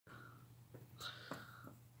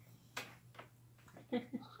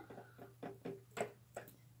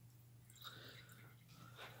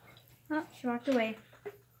Oh, she walked away.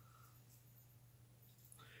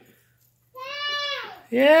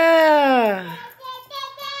 Yeah.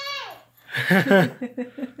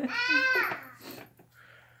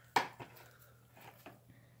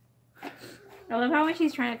 I love how when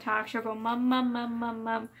she's trying to talk, she'll go mum, mum, mum, mum,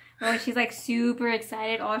 mum. But when she's like super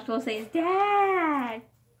excited, all she'll say is Dad.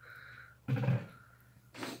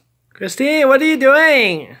 Christine, what are you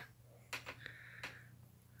doing?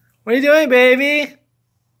 What are you doing, baby?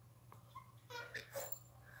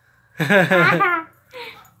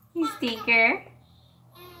 You stinker.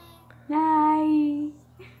 Hi.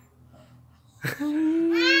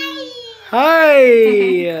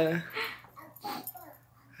 Hi.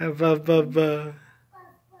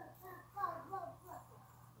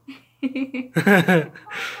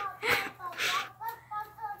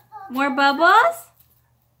 More bubbles?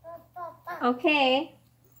 Okay.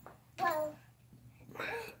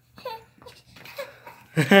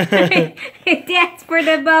 Dance for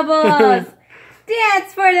the bubbles.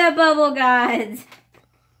 Dance for the bubble gods.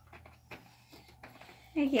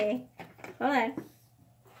 Okay. Hold on.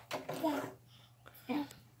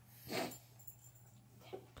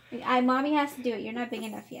 Mommy has to do it. You're not big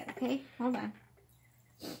enough yet, okay? Hold on.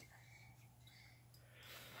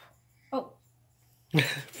 Oh.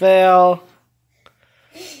 Fail.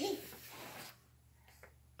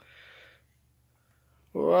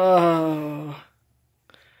 Whoa.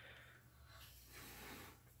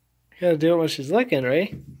 You gotta do it when she's looking,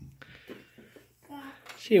 right?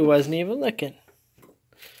 She wasn't even looking.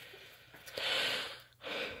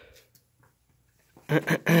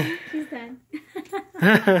 She's done.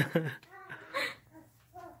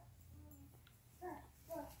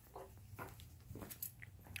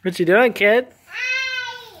 What you doing, kid?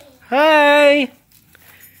 Hi. Hi.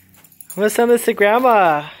 What's up, Mr.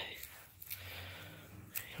 Grandma?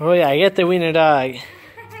 Oh yeah, get the wiener dog.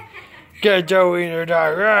 Get the wiener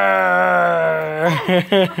dog.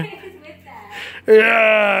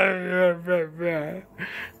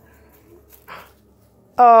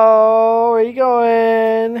 Oh, where you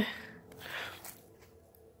going?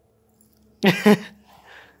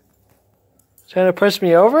 Trying to push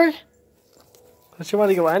me over? Don't you want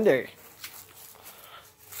to go under?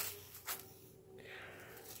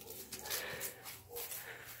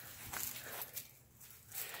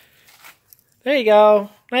 There you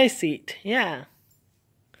go. Nice seat. Yeah.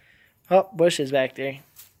 Oh, Bush is back there.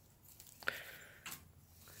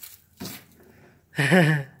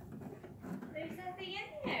 There's nothing in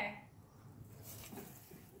there.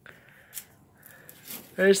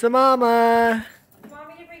 There's the mama. You want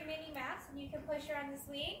me to bring Minnie Mouse and you can push her on the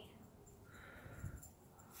swing?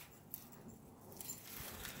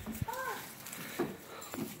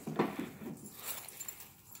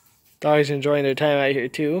 Dogs enjoying their time out here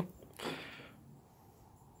too.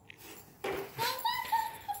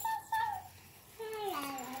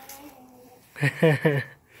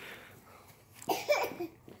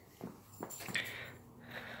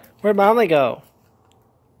 Where'd Mama go?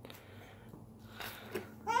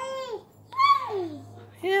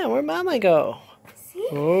 Yeah, where'd Mama go? See?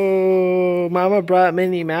 Oh, Mama brought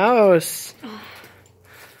Minnie Mouse.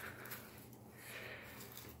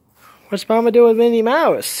 What's Mama doing with Minnie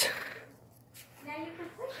Mouse? Now you can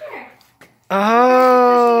push her.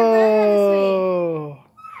 Oh.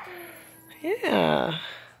 Yeah.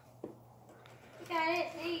 You got it.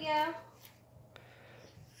 There you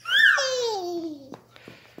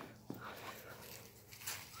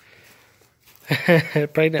go.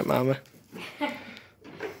 Pregnant Mama.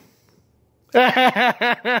 Did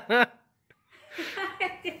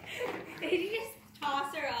you just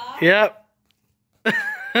toss her off? Yep.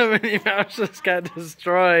 Minnie Mouse just got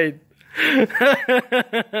destroyed.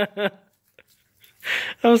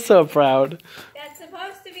 I'm so proud. That's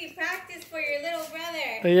supposed to be practice for your little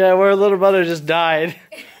brother. Yeah, our little brother just died.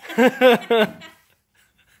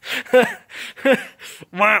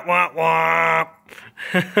 Wah, wah, wah.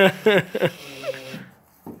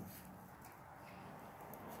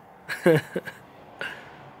 You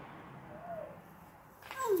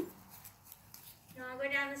want to go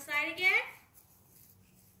down the slide again?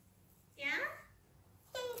 Yeah?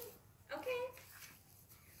 Okay.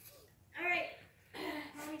 All right.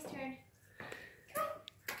 Mommy's turn.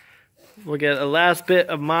 We'll get a last bit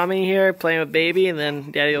of Mommy here playing with Baby, and then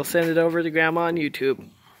Daddy will send it over to Grandma on YouTube.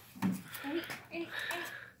 Ready? Ready? Ready?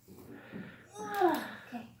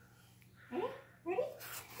 Okay. Ready? Ready?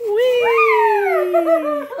 Whee!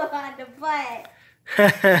 On the butt.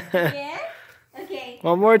 Yeah? Okay.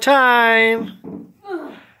 One more time.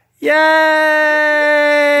 Yay!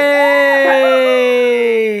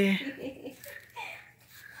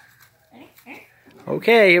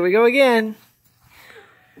 Okay, here we go again.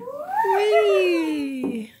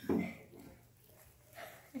 Whee!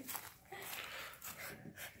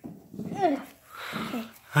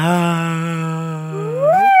 Ah.